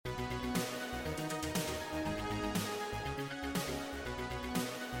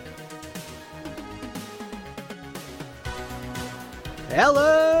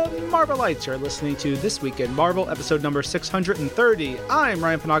Hello, Marvelites! You're listening to This Week in Marvel, episode number 630. I'm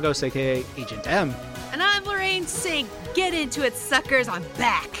Ryan Panagos, aka Agent M. And I'm Lorraine Sink. Get into it, suckers. I'm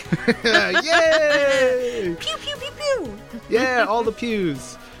back. Yay! Pew, pew, pew, pew. Yeah, all the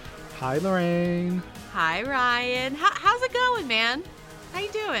pews. Hi, Lorraine. Hi, Ryan. How's it going, man? How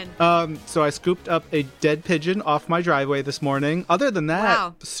you doing? So I scooped up a dead pigeon off my driveway this morning. Other than that,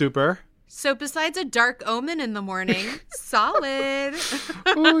 Wow. super. So besides a dark omen in the morning, solid.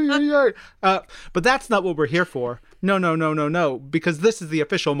 But that's not what we're here for. No. Because this is the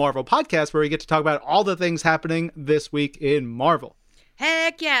official Marvel podcast where we get to talk about all the things happening this week in Marvel.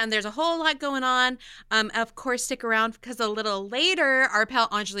 Heck yeah, and there's a whole lot going on. Of course, stick around because a little later, our pal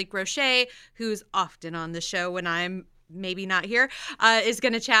Angelique Roche, who's often on the show when I'm maybe not here, is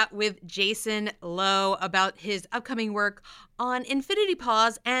going to chat with Jason Lowe about his upcoming work on Infinity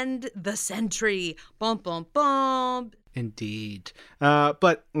Paws and the Sentry. Bum, bum, bum. Indeed.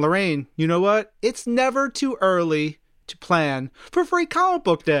 But Lorraine, you know what? It's never too early to plan for Free Comic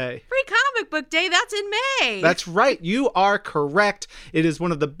Book Day. Free Comic Book Day, that's in May. That's right. You are correct. It is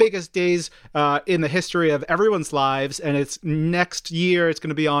one of the biggest days in the history of everyone's lives, and it's next year. It's going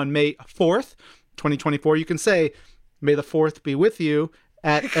to be on May 4th, 2024. You can say, May the 4th be with you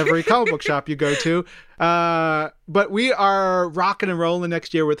at every comic book shop you go to. But we are rocking and rolling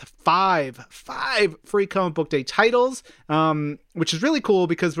next year with five Free Comic Book Day titles, which is really cool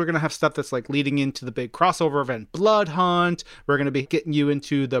because we're going to have stuff that's like leading into the big crossover event Blood Hunt. We're going to be getting you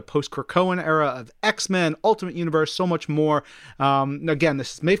into the post-Krakoan era of X-Men, Ultimate Universe, so much more. Again,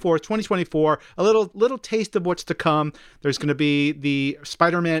 this is May 4th, 2024. A little taste of what's to come. There's going to be the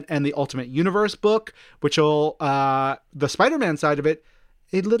Spider-Man and the Ultimate Universe book, which will, the Spider-Man side of it,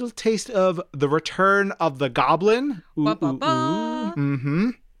 a little taste of the return of the Goblin.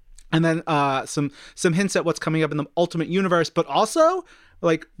 Mm-hmm. And then some hints at what's coming up in the Ultimate Universe, but also,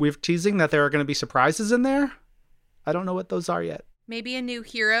 like, we're teasing that there are going to be surprises in there. I don't know what those are yet. Maybe a new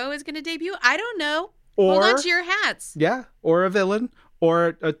hero is going to debut. I don't know. Or, hold on to your hats. Yeah, or a villain,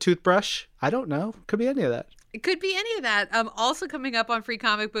 or a toothbrush. I don't know. Could be any of that. It could be any of that. Also coming up on Free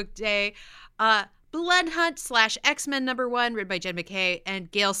Comic Book Day, Blood Hunt / X-Men #1, written by Jen McKay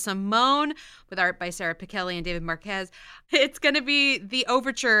and Gail Simone, with art by Sarah Pichelli and David Marquez. It's going to be the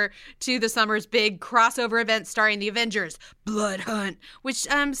overture to the summer's big crossover event starring the Avengers, Blood Hunt, which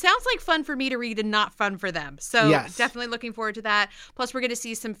sounds like fun for me to read and not fun for them. So yes. Definitely looking forward to that. Plus, we're going to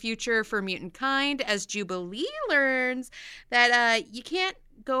see some future for Mutant Kind as Jubilee learns that you can't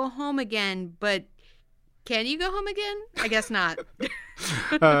go home again, but can you go home again? I guess not.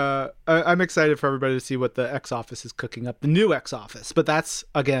 I'm excited for everybody to see what the X Office is cooking up, the new X Office. But that's,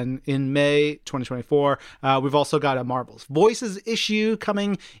 again, in May 2024. We've also got a Marvel's Voices issue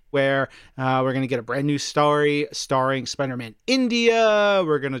coming where we're going to get a brand new story starring Spider-Man India.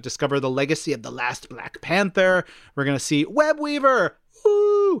 We're going to discover the legacy of the last Black Panther. We're going to see Web Weaver.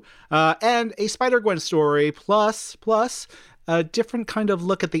 Woo! And a Spider-Gwen story, plus a different kind of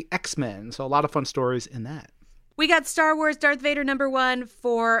look at the X-Men. So a lot of fun stories in that. We got Star Wars Darth Vader #1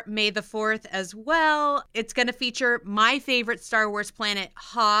 for May the 4th as well. It's going to feature my favorite Star Wars planet,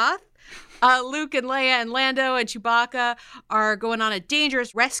 Hoth. Luke and Leia and Lando and Chewbacca are going on a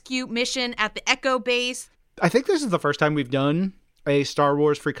dangerous rescue mission at the Echo base. I think this is the first time we've done a Star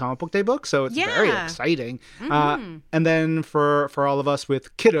Wars Free Comic Book Day book, so it's very exciting. Mm-hmm. And then for all of us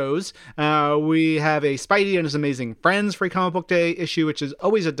with kiddos, we have a Spidey and His Amazing Friends Free Comic Book Day issue, which is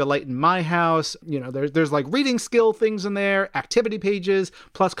always a delight in my house. You know, there's like reading skill things in there, activity pages,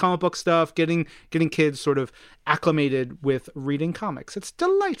 plus comic book stuff, getting kids sort of acclimated with reading comics. It's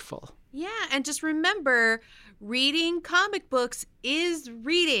delightful. Yeah, and just remember, reading comic books is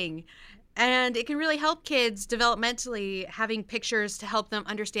reading. And it can really help kids developmentally, having pictures to help them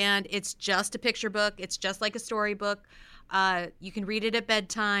understand it's just a picture book. It's just like a storybook. You can read it at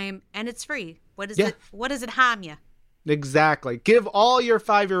bedtime, and it's free. What does it harm you? Exactly. Give all your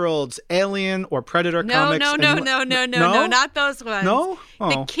 5-year-olds Alien or Predator comics. No, not those ones. No? Oh.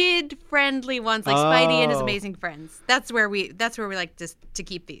 The kid-friendly ones like Spidey and His Amazing Friends. That's where we like to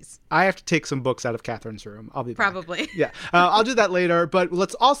keep these. I have to take some books out of Catherine's room. I'll be back. Probably. Yeah. I'll do that later, but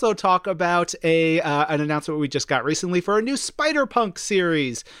let's also talk about an announcement we just got recently for a new Spider-Punk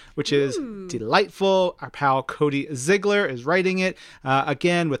series, which is delightful. Our pal Cody Ziegler is writing it,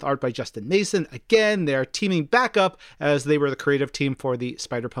 again with art by Justin Mason. Again, they're teaming back up as they were the creative team for the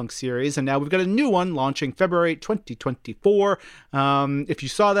Spider-Punk series. And now we've got a new one launching February 2024. If you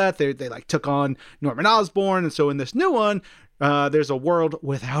saw that, they like took on Norman Osborn. And so in this new one, there's a world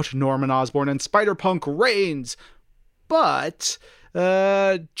without Norman Osborn and Spider-Punk reigns. but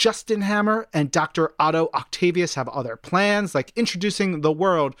Justin Hammer and Dr. Otto Octavius have other plans, like introducing the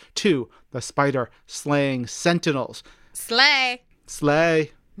world to the spider-slaying sentinels. Slay.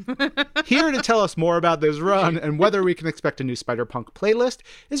 Here to tell us more about this run and whether we can expect a new Spider-Punk playlist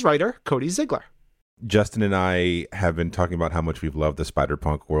is writer Cody Ziegler. Justin and I have been talking about how much we've loved the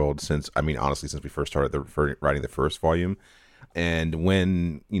Spider-Punk world honestly, since we first started writing the first volume. And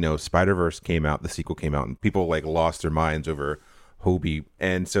when, Spider-Verse came out, the sequel came out, and people lost their minds over Hobie.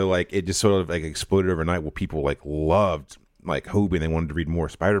 And so it just sort of exploded overnight where people loved Hobie and they wanted to read more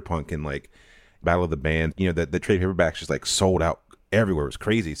Spider-Punk, and Battle of the Band, the trade paperbacks just sold out everywhere. It was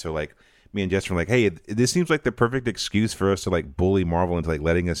crazy. So me and Justin were hey, this seems like the perfect excuse for us to bully Marvel into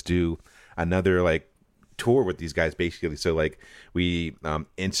letting us do another tour with these guys, basically. So we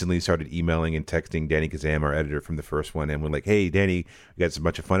instantly started emailing and texting Danny Kazam, our editor from the first one, and we're hey, Danny, we got a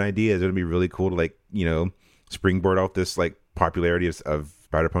bunch of fun ideas. It'd be really cool to springboard out this popularity of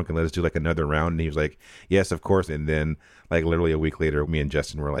Spider-Punk and let us do another round. And he was yes, of course. And then literally a week later, me and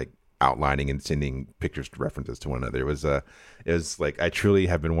Justin were outlining and sending pictures, references to one another. It was I truly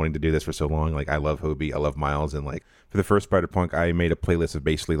have been wanting to do this for so long. I love Hobie, I love Miles, and for the first Spider-Punk, I made a playlist of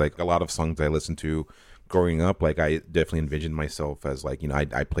basically a lot of songs I listened to growing up. I definitely envisioned myself as I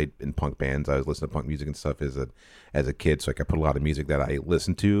played in punk bands. I was listening to punk music and stuff as a kid, so I put a lot of music that I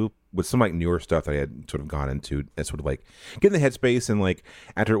listened to with some newer stuff that I had sort of gone into and sort of get in the headspace. And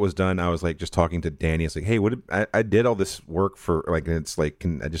after it was done, I was just talking to Danny. It's hey, I did all this work for and it's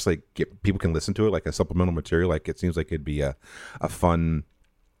can I just get people can listen to it a supplemental material? It seems it'd be a fun,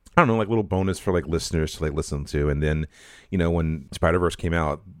 I don't know, little bonus for listeners to listen to. And then when Spider-Verse came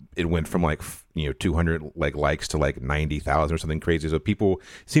out, it went from 200 likes to 90,000 or something crazy. So people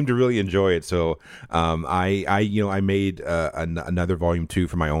seem to really enjoy it. So I made another volume 2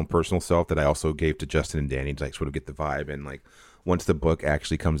 for my own personal self that I also gave to Justin and Danny to sort of get the vibe. And once the book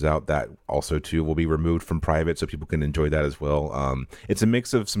actually comes out, that also too will be removed from private so people can enjoy that as well. It's a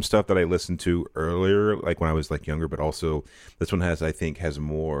mix of some stuff that I listened to earlier, when I was younger, but also this one has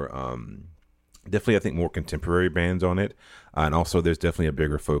more definitely, I think, more contemporary bands on it, and also there's definitely a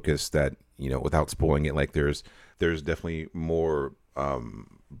bigger focus that, without spoiling it, there's definitely more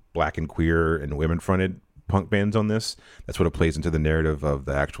black and queer and women-fronted punk bands on this. That's what it plays into the narrative of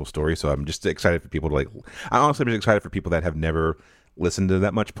the actual story. So I'm just excited for people to I'm honestly just excited for people that have never listened to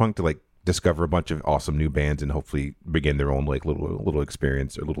that much punk to discover a bunch of awesome new bands and hopefully begin their own little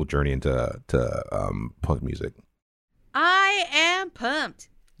experience or little journey into punk music. I am pumped.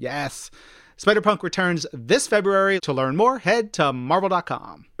 Yes. Spider-Punk returns this February. To learn more, head to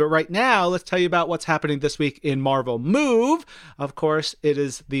Marvel.com. But right now, let's tell you about what's happening this week in Marvel Move. Of course, it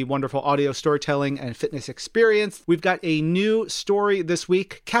is the wonderful audio storytelling and fitness experience. We've got a new story this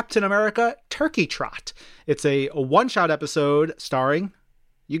week, Captain America Turkey Trot. It's a one-shot episode starring,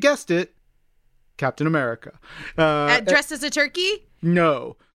 you guessed it, Captain America. Dressed as a turkey?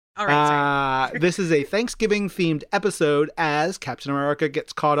 No. All right, sorry. This is a Thanksgiving-themed episode as Captain America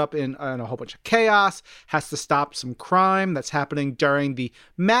gets caught up in a whole bunch of chaos, has to stop some crime that's happening during the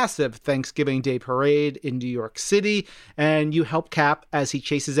massive Thanksgiving Day parade in New York City, and you help Cap as he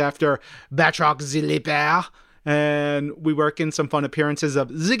chases after Batroc the Leper, and we work in some fun appearances of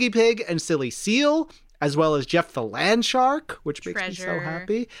Ziggy Pig and Silly Seal, as well as Jeff the Land Shark, which makes me so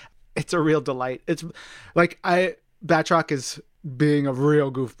happy. It's a real delight. It's Batroc is being a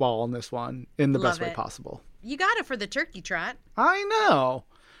real goofball in this one in the best way possible. You got it for the turkey trot. I know.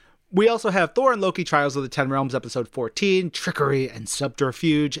 We also have Thor and Loki Trials of the Ten Realms episode 14, Trickery and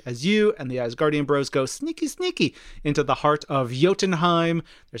Subterfuge, as you and the Asgardian bros go sneaky into the heart of Jotunheim.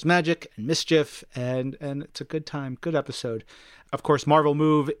 There's magic and mischief, and it's a good time, good episode. Of course, Marvel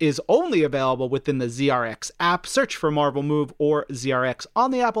Move is only available within the ZRX app. Search for Marvel Move or ZRX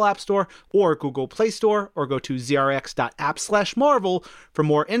on the Apple App Store or Google Play Store, or go to zrx.app/Marvel for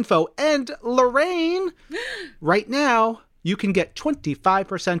more info. And Lorraine, right now, you can get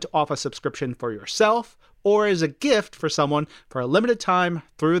 25% off a subscription for yourself or as a gift for someone for a limited time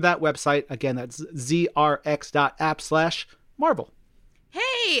through that website. Again, that's zrx.app/Marvel.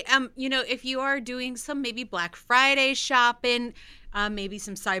 Hey, if you are doing some maybe Black Friday shopping, maybe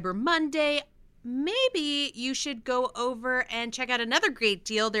some Cyber Monday, maybe you should go over and check out another great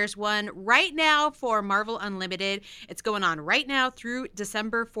deal. There's one right now for Marvel Unlimited. It's going on right now through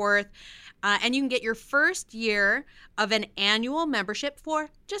December 4th. And you can get your first year of an annual membership for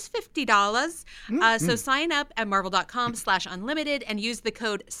just $50. So sign up at marvel.com/unlimited and use the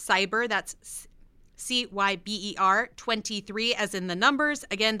code CYBER. That's CYBER 23 as in the numbers.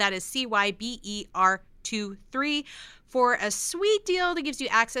 Again, that is CYBER 888-888-2323 for a sweet deal that gives you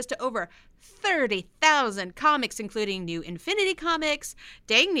access to over 30,000 comics, including new Infinity comics,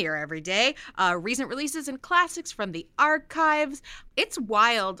 dang near every day, recent releases and classics from the archives. It's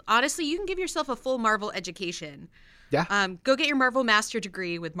wild. Honestly, you can give yourself a full Marvel education. Yeah. Go get your Marvel Master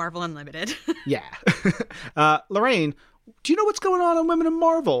degree with Marvel Unlimited. Yeah. Lorraine, do you know what's going on Women of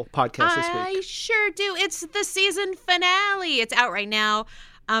Marvel podcast this week? I sure do. It's the season finale. It's out right now,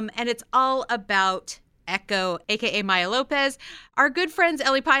 and it's all about Echo, a.k.a. Maya Lopez. Our good friends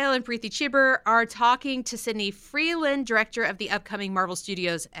Ellie Pyle and Preeti Chibber are talking to Sydney Freeland, director of the upcoming Marvel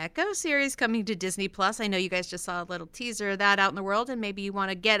Studios Echo series coming to Disney+. I know you guys just saw a little teaser of that out in the world, and maybe you want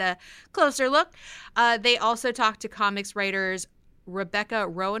to get a closer look. They also talked to comics writers Rebecca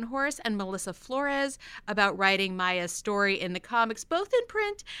Rowanhorse and Melissa Flores about writing Maya's story in the comics, both in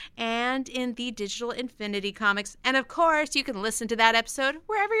print and in the digital Infinity comics. And of course, you can listen to that episode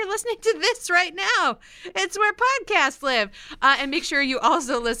wherever you're listening to this right now. It's where podcasts live. And make sure you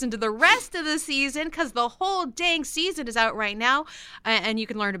also listen to the rest of the season, because the whole dang season is out right now. And you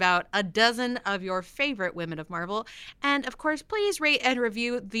can learn about a dozen of your favorite Women of Marvel. And of course, please rate and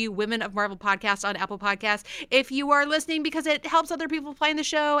review the Women of Marvel podcast on Apple Podcasts if you are listening, because it helps other people find the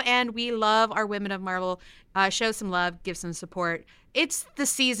show, and we love our Women of Marvel. Show some love, give some support. It's the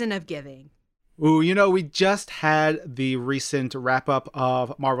season of giving. Ooh, we just had the recent wrap-up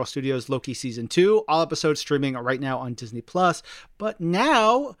of Marvel Studios Loki Season 2, all episodes streaming right now on Disney+. But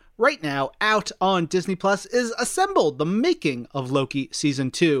now, right now, out on Disney+, is Assembled, the making of Loki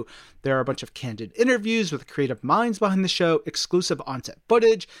Season 2. There are a bunch of candid interviews with creative minds behind the show, exclusive on-set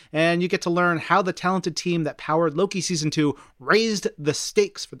footage, and you get to learn how the talented team that powered Loki Season 2 raised the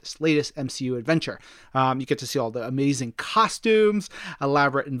stakes for this latest MCU adventure. You get to see all the amazing costumes,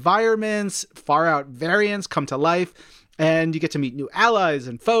 elaborate environments, far-out variants come to life, and you get to meet new allies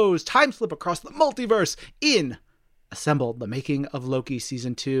and foes, time slip across the multiverse in Assembled, the making of Loki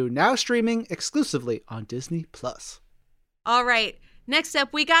Season 2, now streaming exclusively on Disney+. All right. Next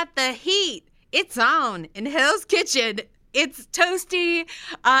up, we got the heat. It's on in Hell's Kitchen. It's toasty,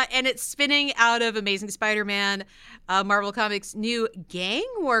 and it's spinning out of Amazing Spider-Man. Marvel Comics' new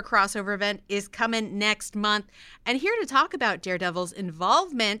Gangwar crossover event is coming next month. And here to talk about Daredevil's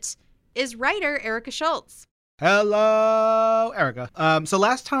involvement is writer Erica Schultz. Hello, Erica. So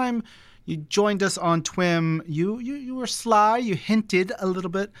last time you joined us on TWIM, you were sly. You hinted a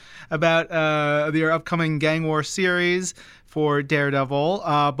little bit about your upcoming Gangwar series for Daredevil.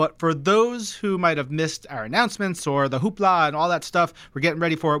 But for those who might have missed our announcements or the hoopla and all that stuff, we're getting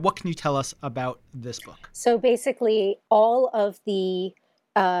ready for it. What can you tell us about this book? So basically, all of the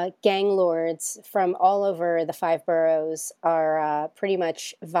gang lords from all over the 5 boroughs are pretty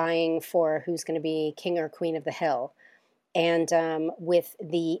much vying for who's going to be king or queen of the hill. And with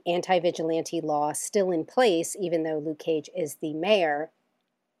the anti-vigilante law still in place, even though Luke Cage is the mayor,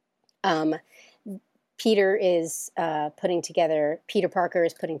 Peter Parker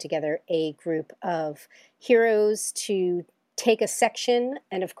is putting together a group of heroes to take a section,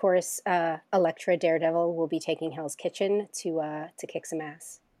 and of course, Elektra Daredevil will be taking Hell's Kitchen to kick some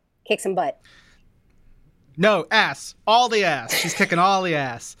ass, kick some butt. No, ass, all the ass. She's kicking all the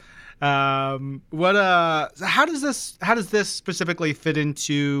ass. How does this specifically fit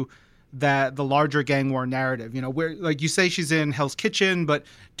into the larger Gangwar narrative? Where, like you say, she's in Hell's Kitchen, but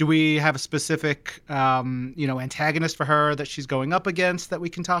do we have a specific antagonist for her that she's going up against that we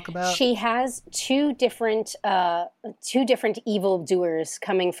can talk about? She has two different evildoers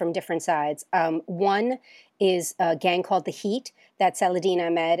coming from different sides. One is a gang called the Heat that Saladin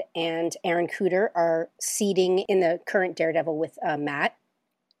Ahmed and Aaron Cooter are seeding in the current Daredevil with Matt.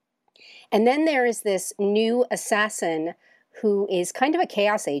 And then there is this new assassin who is kind of a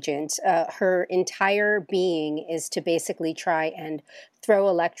chaos agent. Her entire being is to basically try and throw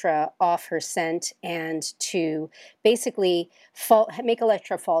Elektra off her scent and to basically make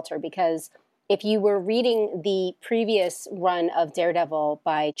Elektra falter. Because if you were reading the previous run of Daredevil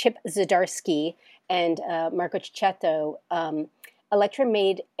by Chip Zdarsky and Marco Cicchetto, Elektra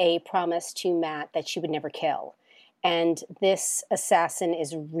made a promise to Matt that she would never kill. And this assassin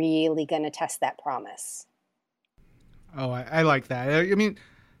is really going to test that promise. Oh, I like that. I mean,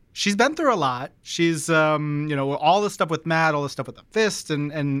 she's been through a lot. She's, all the stuff with Matt, all the stuff with the fist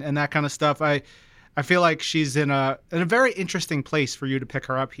and that kind of stuff. I feel like she's in a very interesting place for you to pick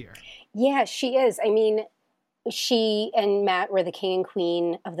her up here. Yeah, she is. I mean, she and Matt were the king and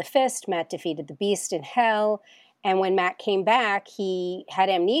queen of the fist. Matt defeated the beast in hell. And when Matt came back, he had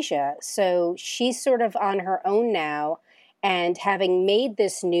amnesia. So she's sort of on her own now. And having made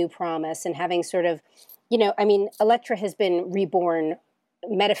this new promise and having sort of, Elektra has been reborn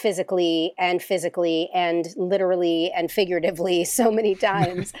metaphysically and physically and literally and figuratively so many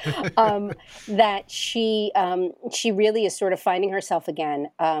times, that she really is sort of finding herself again.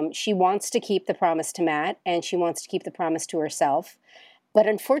 She wants to keep the promise to Matt, and she wants to keep the promise to herself. But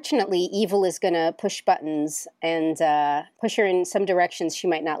unfortunately, evil is going to push buttons and push her in some directions she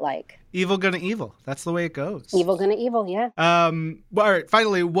might not like. Evil gonna evil. That's the way it goes. Evil gonna evil, yeah. Well, all right,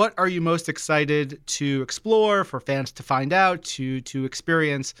 finally, what are you most excited to explore, for fans to find out, to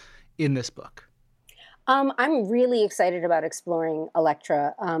experience in this book? I'm really excited about exploring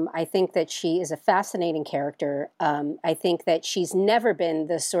Elektra. I think that she is a fascinating character. I think that she's never been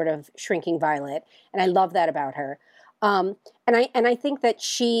this sort of shrinking violet, and I love that about her. And I think that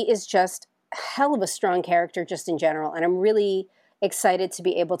she is just a hell of a strong character just in general, and I'm really excited to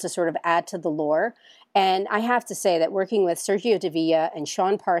be able to sort of add to the lore. And I have to say that working with Sergio Davila and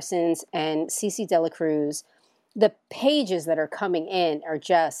Sean Parsons and Cece Dela Cruz, the pages that are coming in are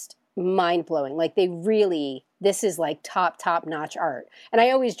just mind-blowing. Like this is like top notch art. And I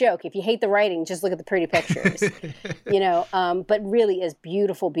always joke, if you hate the writing, just look at the pretty pictures, but really is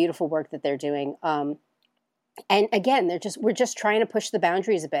beautiful work that they're doing. And again, we're just trying to push the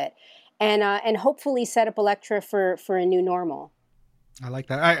boundaries a bit and hopefully set up Elektra for a new normal. I like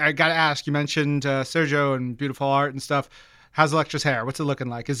that. I got to ask, you mentioned Sergio and beautiful art and stuff. How's Elektra's hair? What's it looking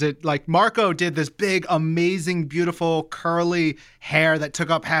like? Is it like Marco did this big, amazing, beautiful, curly hair that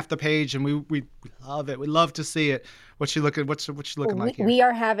took up half the page, and we love it. We love to see it. What's she looking like here? We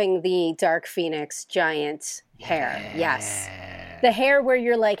are having the Dark Phoenix giant hair. Yes. The hair where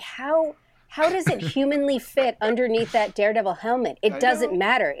you're like, how does it humanly fit underneath that Daredevil helmet? It doesn't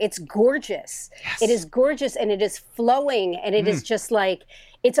matter. It's gorgeous. Yes. It is gorgeous, and it is flowing, and it is just like,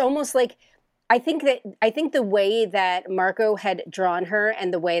 it's almost like, I think the way that Marco had drawn her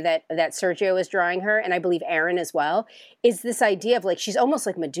and the way that Sergio is drawing her, and I believe Aaron as well, is this idea of like, she's almost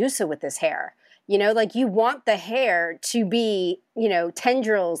like Medusa with this hair. Like you want the hair to be,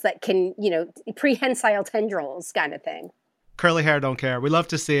 tendrils that can, prehensile tendrils kind of thing. Curly hair, don't care. We love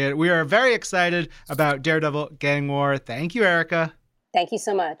to see it. We are very excited about Daredevil Gangwar. Thank you, Erica. Thank you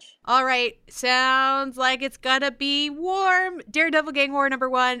so much. All right. Sounds like it's gonna be warm. Daredevil Gangwar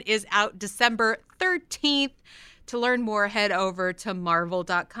 #1 is out December 13th. To learn more, head over to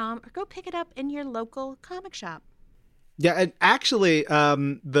marvel.com or go pick it up in your local comic shop. Yeah, and actually,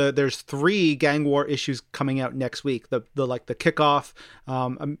 there's 3 Gangwar issues coming out next week. The kickoff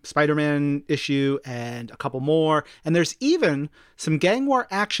Spider-Man issue and a couple more, and there's even some Gangwar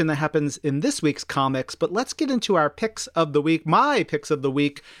action that happens in this week's comics. But let's get into our picks of the week. My picks of the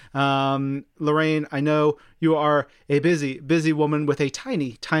week. Lorraine, I know you are a busy woman with a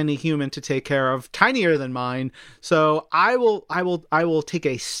tiny human to take care of, tinier than mine. So I will take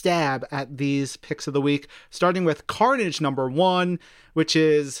a stab at these picks of the week, starting with Carnage #1, which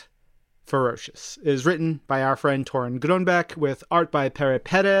is ferocious. It is written by our friend Torrin Grunbeck with art by Pere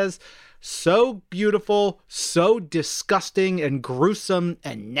Perez. So beautiful, so disgusting and gruesome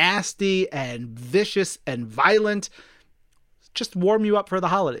and nasty and vicious and violent. Just warm you up for the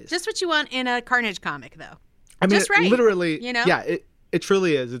holidays. Just what you want in a Carnage comic, though. I mean, just right. Literally, yeah, it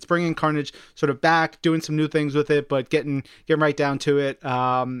truly is. It's bringing Carnage sort of back, doing some new things with it, but getting right down to it.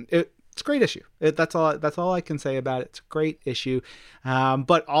 It's a great issue. That's all I can say about it. It's a great issue.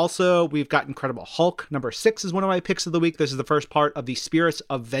 But also, we've got Incredible Hulk. #6 is one of my picks of the week. This is the first part of the Spirits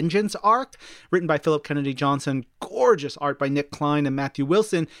of Vengeance arc, written by Philip Kennedy Johnson. Gorgeous art by Nick Klein and Matthew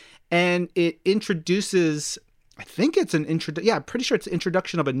Wilson. And it introduces, I think it's I'm pretty sure it's an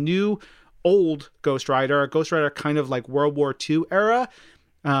introduction of a new old Ghost Rider, a Ghost Rider kind of like World War II era.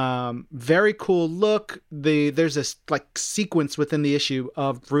 Very cool look. There's this like sequence within the issue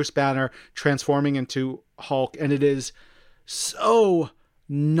of Bruce Banner transforming into Hulk, and it is so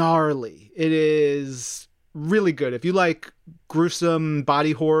gnarly. It is really good. If you like gruesome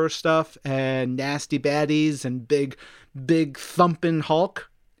body horror stuff and nasty baddies and big thumping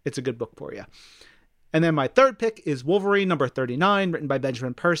Hulk, it's a good book for you. And then my third pick is Wolverine #39, written by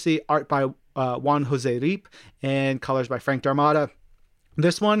Benjamin Percy, art by Juan Jose Riep, and colors by Frank Darmada.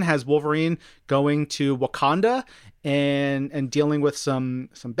 This one has Wolverine going to Wakanda and dealing with some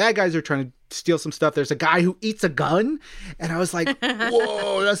bad guys who are trying to steal some stuff. There's a guy who eats a gun, and I was like,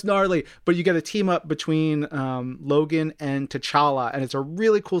 whoa, that's gnarly. But you get a team up between Logan and T'Challa, and it's a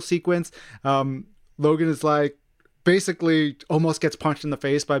really cool sequence. Logan is like, basically almost gets punched in the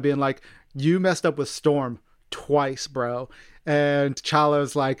face by being like, you messed up with Storm twice, bro. And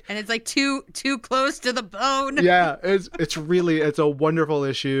T'Challa's like, and it's like too close to the bone. Yeah, it's a wonderful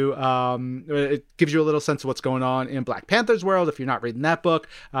issue. It gives you a little sense of what's going on in Black Panther's world if you're not reading that book.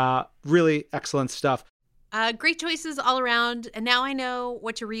 Really excellent stuff. Great choices all around. And now I know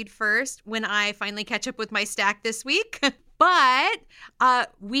what to read first when I finally catch up with my stack this week. But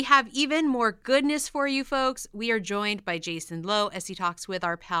we have even more goodness for you folks. We are joined by Jason Lowe as he talks with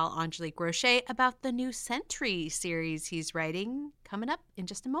our pal Angelique Roche about the new Sentry series he's writing, coming up in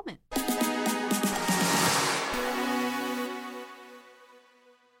just a moment.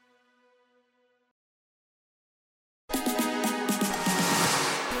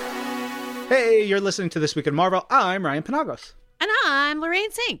 Hey, you're listening to This Week in Marvel. I'm Ryan Penagos. And I'm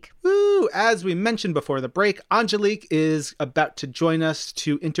Lorraine Sink. Woo! As we mentioned before the break, Angelique is about to join us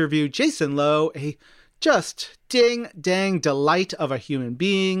to interview Jason Lowe, a just ding-dang delight of a human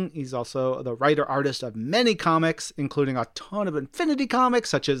being. He's also the writer-artist of many comics, including a ton of Infinity comics,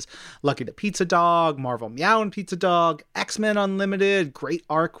 such as Lucky the Pizza Dog, Marvel Meow and Pizza Dog, X-Men Unlimited, great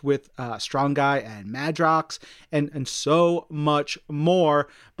arc with Strong Guy and Madrox, and so much more.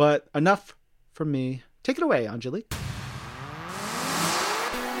 But enough from me. Take it away, Angelique.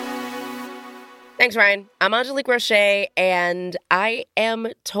 Thanks, Ryan. I'm Angelique Roche, and I am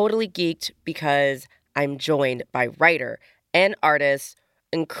totally geeked because I'm joined by writer and artist,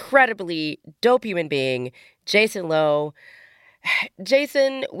 incredibly dope human being, Jason Lowe.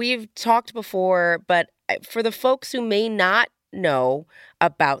 Jason, we've talked before, but for the folks who may not know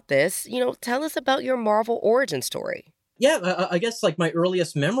about this, tell us about your Marvel origin story. Yeah, I guess like my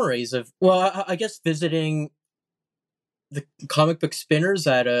earliest memories of, I guess visiting the comic book spinners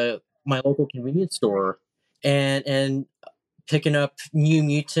at my local convenience store and picking up New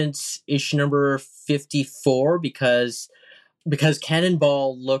Mutants issue number 54 because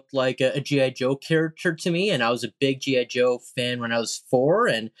Cannonball looked like a G.I. Joe character to me, and I was a big G.I. Joe fan when I was 4,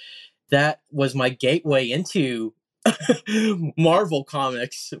 and that was my gateway into Marvel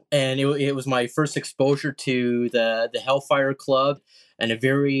comics, and it was my first exposure to the Hellfire Club and a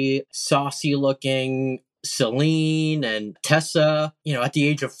very saucy looking Celine and Tessa, at the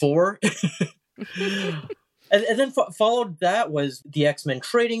age of 4. and then followed that was the X-Men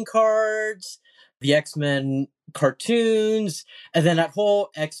trading cards, the X-Men cartoons, and then that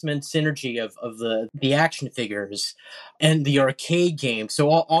whole X-Men synergy of the action figures and the arcade game. So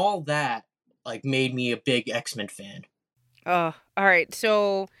all that like made me a big X-Men fan. Oh, all right.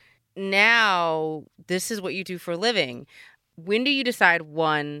 So now this is what you do for a living. When do you decide,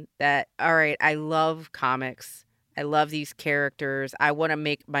 one, that, all right, I love comics. I love these characters. I want to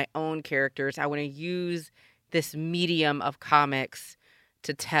make my own characters. I want to use this medium of comics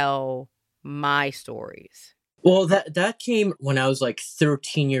to tell my stories? Well, that came when I was like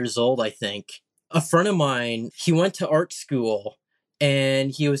 13 years old, I think. A friend of mine, he went to art school,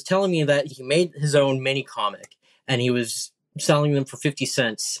 and he was telling me that he made his own mini comic, and he was selling them for 50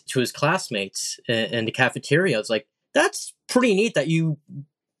 cents to his classmates in the cafeteria. I was like, that's pretty neat that you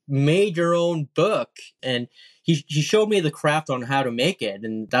made your own book. And he showed me the craft on how to make it.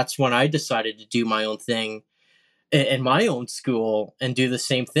 And that's when I decided to do my own thing in my own school and do the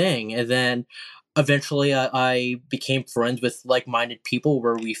same thing. And then eventually I became friends with like-minded people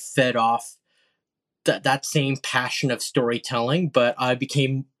where we fed off that same passion of storytelling, but I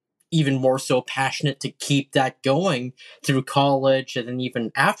became even more so passionate to keep that going through college and then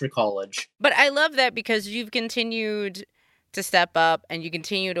even after college. But I love that because you've continued to step up and you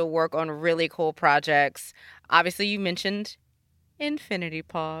continue to work on really cool projects. Obviously, you mentioned Infinity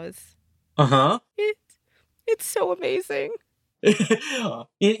Paws. Uh-huh. It's so amazing. I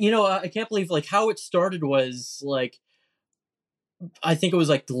can't believe like how it started was like, I think it was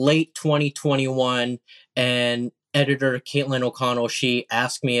like late 2021, and editor Caitlin O'Connell, she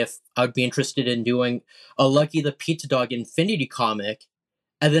asked me if I would be interested in doing a Lucky the Pizza Dog Infinity comic.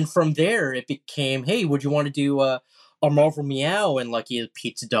 And then from there it became, hey, would you want to do a Marvel Meow and Lucky the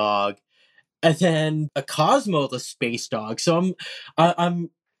Pizza Dog? And then a Cosmo the Space Dog. So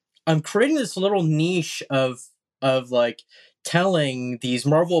I'm creating this little niche of like telling these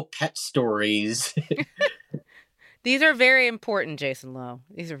Marvel pet stories. These are very important, Jason Lowe.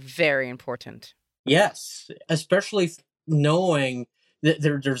 These are very important. Yes, especially knowing that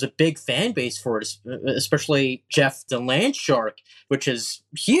there's a big fan base for it, especially Jeff the Land Shark, which is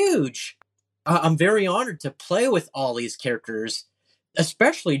huge. I'm very honored to play with all these characters,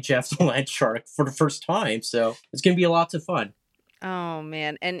 especially Jeff the Land Shark for the first time. So it's going to be lots of fun. Oh,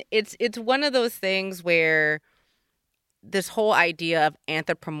 man. And it's one of those things where this whole idea of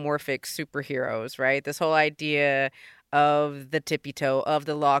anthropomorphic superheroes, right? This whole idea of the Tippy Toe, of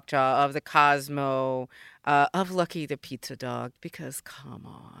the Lockjaw, of the Cosmo, of Lucky the Pizza Dog, because come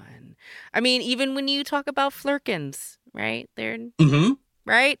on. I mean, even when you talk about Flurkins, right? They're,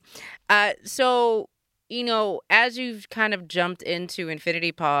 right? So, as you've kind of jumped into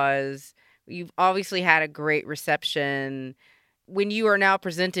Infinity Paws, You've obviously had a great reception. When you are now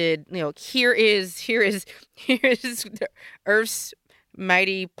presented, here is here is Earth's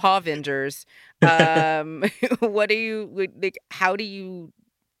mighty Paw Avengers. What do you like? How do you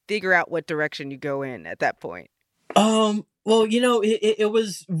figure out what direction you go in at that point? Well, it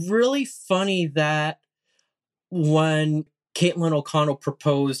was really funny that when Caitlin O'Connell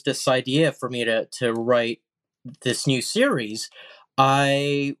proposed this idea for me to write this new series,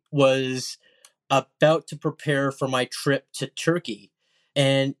 I was about to prepare for my trip to Turkey.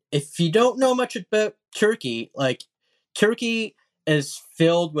 And if you don't know much about Turkey, like, Turkey is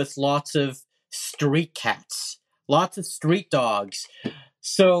filled with lots of street cats, lots of street dogs.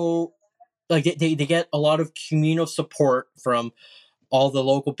 So, like, they get a lot of communal support from all the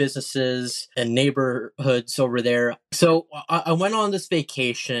local businesses and neighborhoods over there. So I went on this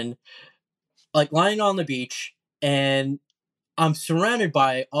vacation, like, lying on the beach, and I'm surrounded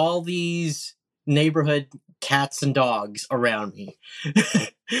by all these neighborhood cats and dogs around me.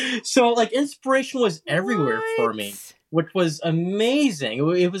 So, like, inspiration was everywhere for me, which was amazing.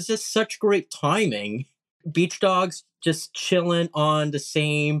 It was just such great timing. Beach dogs just chilling on the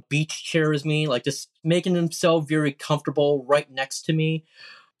same beach chair as me, like, just making themselves very comfortable right next to me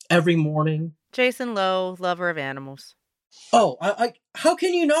every morning. Jason Lowe, lover of animals. Oh, I how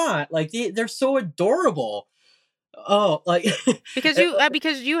can you not? Like, they're so adorable. Oh, like, because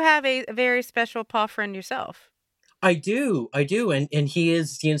you have a very special paw friend yourself. I do, and he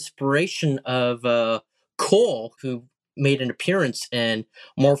is the inspiration of Cole, who made an appearance in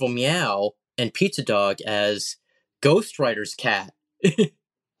Marvel Meow and Pizza Dog as Ghost Rider's cat.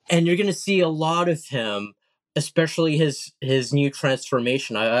 And you're gonna see a lot of him, especially his new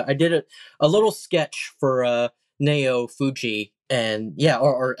transformation. I did a little sketch for Neo Fuji, and yeah,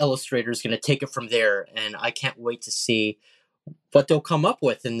 our illustrator is gonna take it from there, and I can't wait to see what they'll come up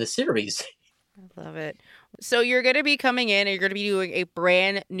with in the series. I love it. So you're going to be coming in and you're going to be doing a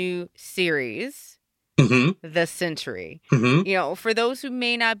brand new series, The Sentry. For those who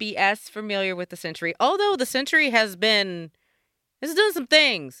may not be as familiar with The Sentry, although The Sentry has done some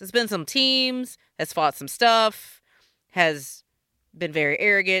things. Has been some teams, has fought some stuff, has been very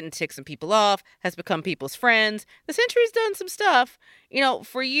arrogant and ticked some people off, has become people's friends. The Sentry's done some stuff.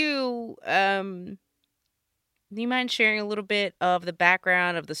 For you, do you mind sharing a little bit of the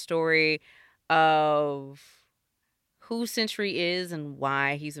background of the story of who Sentry is and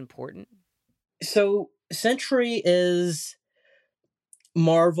why he's important? So, Sentry is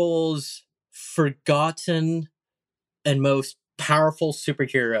Marvel's forgotten and most powerful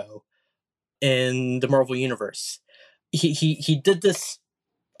superhero in the Marvel Universe. He did this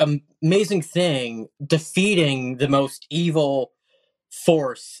amazing thing, defeating the most evil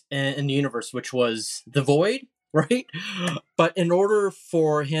force in the universe, which was the Void, right? But in order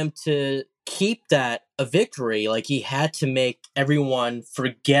for him to keep that a victory, like, he had to make everyone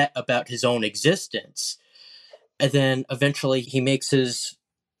forget about his own existence. And then eventually he makes his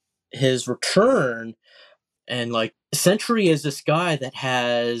return, and, like, Sentry is this guy that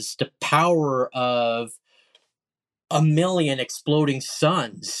has the power of 1,000,000 exploding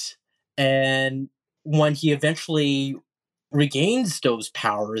suns. And when he eventually regains those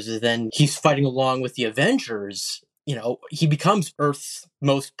powers, then he's fighting along with the Avengers. He becomes Earth's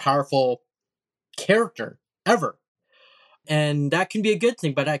most powerful character ever. And that can be a good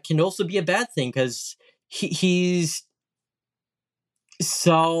thing, but that can also be a bad thing, because he's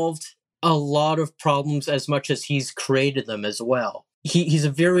solved a lot of problems as much as he's created them as well. He's a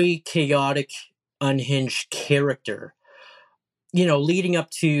very chaotic, unhinged character. Leading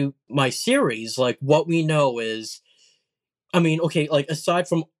up to my series, like, what we know is, okay, like, aside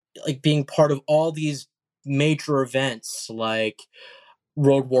from, like, being part of all these major events like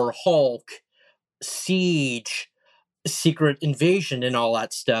Road War Hulk, Siege, Secret Invasion, and all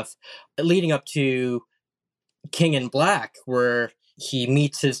that stuff, leading up to King in Black, where he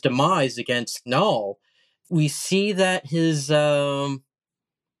meets his demise against Null, we see that his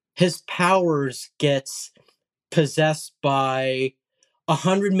powers gets possessed by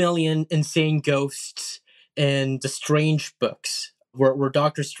 100 million insane ghosts in the Strange books, where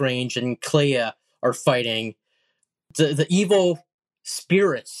Doctor Strange and Clea are fighting the evil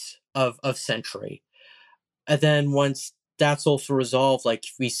spirits of Sentry. And then once that's also resolved, like,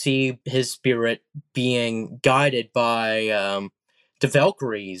 we see his spirit being guided by the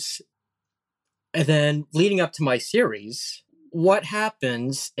Valkyries. And then leading up to my series, what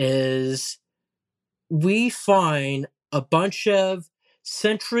happens is we find a bunch of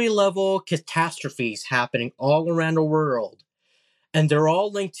Sentry-level catastrophes happening all around the world. And they're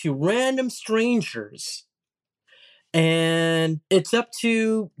all linked to random strangers. And it's up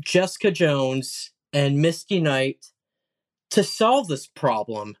to Jessica Jones and Misty Knight to solve this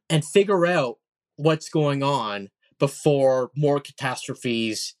problem and figure out what's going on before more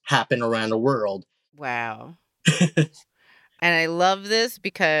catastrophes happen around the world. Wow. And I love this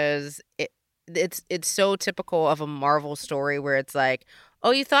because it's so typical of a Marvel story where it's like,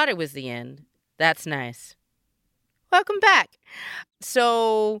 oh, you thought it was the end. That's nice. Welcome back.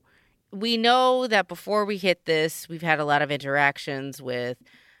 So we know that before we hit this, we've had a lot of interactions with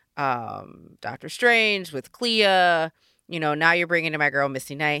Doctor Strange, with Clea. You know, now you're bringing in my girl,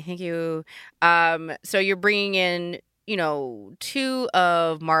 Misty Knight. Thank you. So you're bringing in, you know, two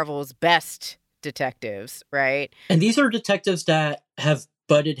of Marvel's best detectives, right? And these are detectives that have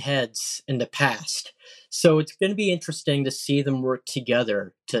butted heads in the past. So it's going to be interesting to see them work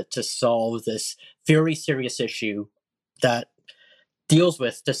together to solve this very serious issue that deals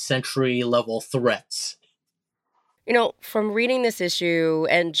with the Sentry level threats. You know, from reading this issue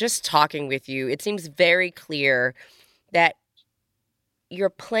and just talking with you, it seems very clear that you're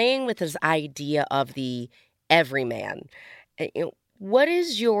playing with this idea of the everyman. You know, what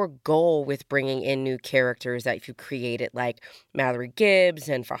is your goal with bringing in new characters that you've created, like Mallory Gibbs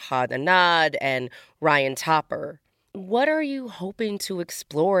and Farhad Anad and Ryan Topper? What are you hoping to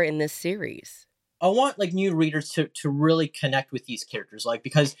explore in this series? I want like new readers to really connect with these characters, like,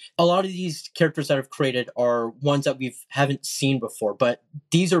 because a lot of these characters that I've created are ones that we haven't seen before, but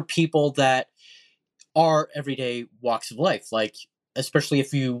these are people that are everyday walks of life, like especially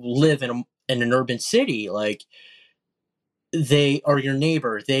if you live in an urban city, like they are your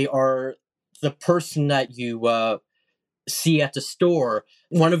neighbor, they are the person that you see at the store.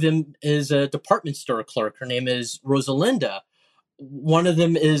 One of them is a department store clerk. Her name is Rosalinda. One of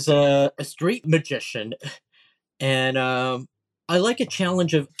them is a street magician. And I like a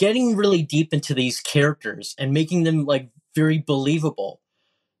challenge of getting really deep into these characters and making them like very believable.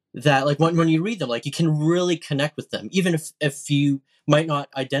 That like when you read them, like you can really connect with them, even if you might not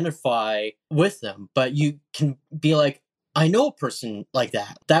identify with them, but you can be like, I know a person like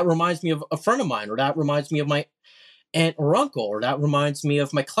that. That reminds me of a friend of mine, or that reminds me of my aunt or uncle, or that reminds me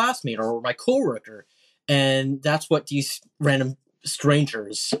of my classmate or my coworker. And that's what these random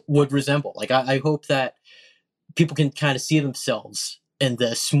strangers would resemble. Like I hope that people can kind of see themselves in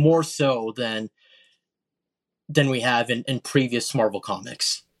this more so than we have in previous Marvel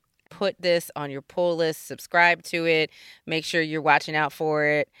comics. Put this on your pull list, subscribe to it, make sure you're watching out for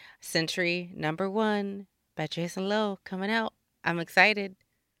it. Sentry #1 by Jason Lowe coming out. I'm excited.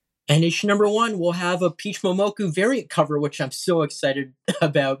 And issue #1 will have a Peach Momoku variant cover, which I'm so excited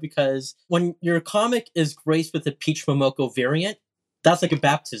about, because when your comic is graced with a Peach Momoko variant, that's like a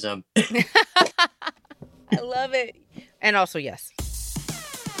baptism. I love it. And also, yes.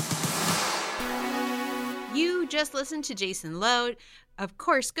 You just listened to Jason Lowe. Of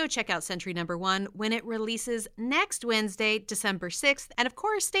course, go check out Sentry #1 when it releases next Wednesday, December 6th. And of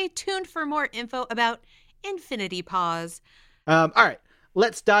course, stay tuned for more info about Infinity Paws. All right,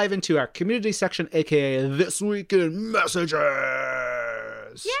 let's dive into our community section, aka This Week in Messages.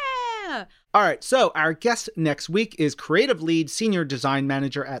 Yeah! All right, so our guest next week is Creative Lead Senior Design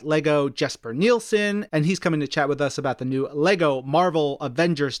Manager at LEGO, Jesper Nielsen, and he's coming to chat with us about the new LEGO Marvel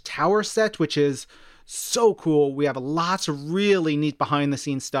Avengers Tower set, which is so cool. We have lots of really neat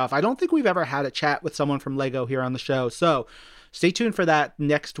behind-the-scenes stuff. I don't think we've ever had a chat with someone from LEGO here on the show, so stay tuned for that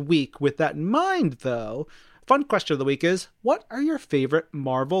next week. With that in mind, though, fun question of the week is, what are your favorite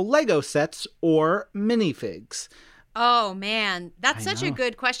Marvel LEGO sets or minifigs? Oh, man. That's such a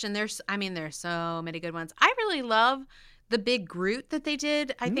good question. There's so many good ones. I really love the big Groot that they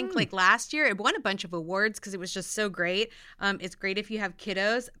did, I think, like last year. It won a bunch of awards because it was just so great. It's great if you have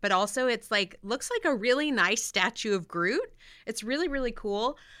kiddos, but also it's like, looks like a really nice statue of Groot. It's really, really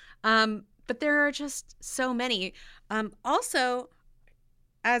cool. But there are just so many. Also,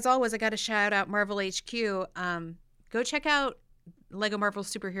 as always, I got to shout out Marvel HQ. Go check out LEGO Marvel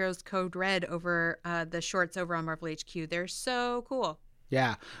Superheroes Code Red over the shorts over on Marvel HQ. They're so cool.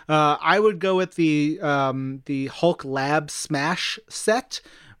 Yeah, I would go with the Hulk Lab Smash set,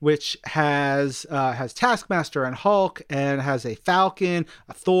 which has Taskmaster and Hulk, and has a Falcon,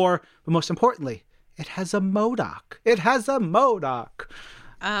 a Thor, but most importantly, it has a MODOK.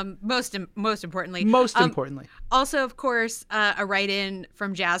 Most importantly. Most importantly. Also, of course, a write-in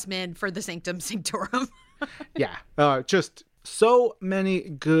from Jasmine for the Sanctum Sanctorum. Yeah, just so many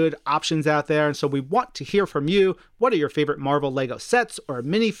good options out there, and so we want to hear from you. What are your favorite Marvel LEGO sets or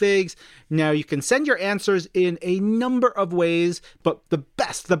minifigs? Now, you can send your answers in a number of ways, but the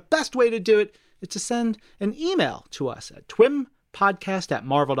best way to do it is to send an email to us at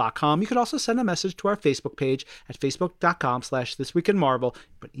podcast@marvel.com. You could also send a message to our Facebook page at facebook.com/thisweekinmarvel.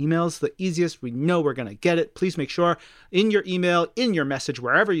 But email's the easiest. We know we're going to get it. Please make sure in your email, in your message,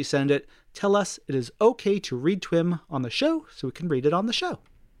 wherever you send it, tell us it is okay to read Twim on the show so we can read it on the show.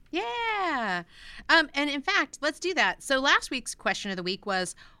 Yeah. And in fact, let's do that. So last week's question of the week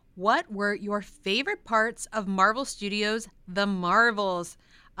was, what were your favorite parts of Marvel Studios' The Marvels?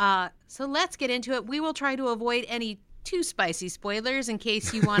 So let's get into it. We will try to avoid any too spicy spoilers in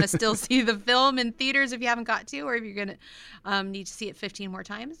case you want to still see the film in theaters if you haven't got to, or if you're going to need to see it 15 more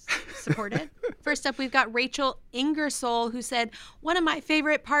times. Support it. First up, we've got Rachel Ingersoll, who said, one of my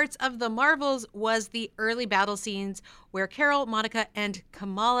favorite parts of The Marvels was the early battle scenes where Carol, Monica, and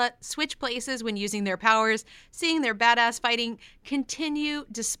Kamala switch places when using their powers. Seeing their badass fighting continue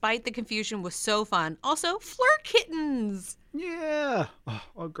despite the confusion was so fun. Also, flirt kittens. Yeah,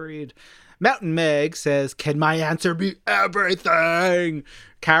 agreed. Mountain Meg says, can my answer be everything?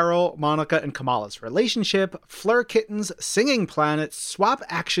 Carol, Monica, and Kamala's relationship, Fleur kittens, singing planets, swap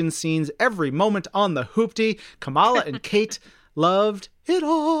action scenes every moment on the hoopty. Kamala and Kate loved it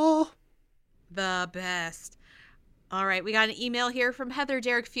all. The best. All right, we got an email here from Heather,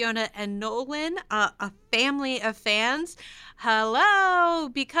 Derek, Fiona, and Nolan, a family of fans. Hello!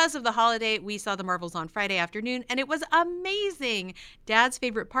 Because of the holiday, we saw The Marvels on Friday afternoon, and it was amazing. Dad's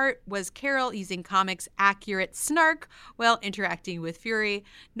favorite part was Carol using comics accurate snark while interacting with Fury.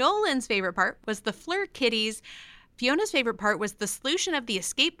 Nolan's favorite part was the Fleur kitties. Fiona's favorite part was the solution of the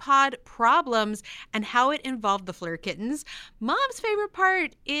escape pod problems and how it involved the Fleur kittens. Mom's favorite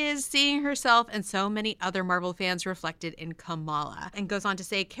part is seeing herself and so many other Marvel fans reflected in Kamala. And goes on to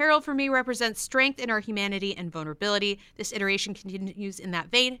say, Carol for me represents strength in our humanity and vulnerability. This iteration continues in that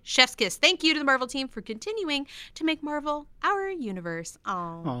vein. Chef's kiss. Thank you to the Marvel team for continuing to make Marvel our universe.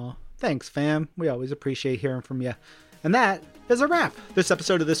 Aw, thanks, fam. We always appreciate hearing from you. And that is a wrap. This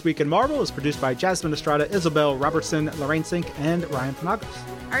episode of This Week in Marvel is produced by Jasmine Estrada, Isabel Robertson, Lorraine Sink, and Ryan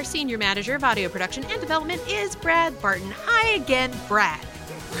Panagos. Our senior manager of audio production and development is Brad Barton. Hi again, Brad.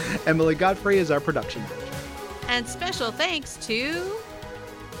 Emily Godfrey is our production manager. And special thanks to...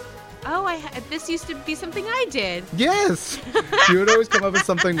 this used to be something I did. Yes! You would always come up with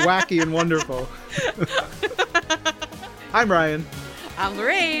something wacky and wonderful. I'm Ryan. I'm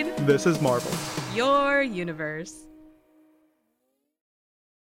Lorraine. This is Marvel. Your universe.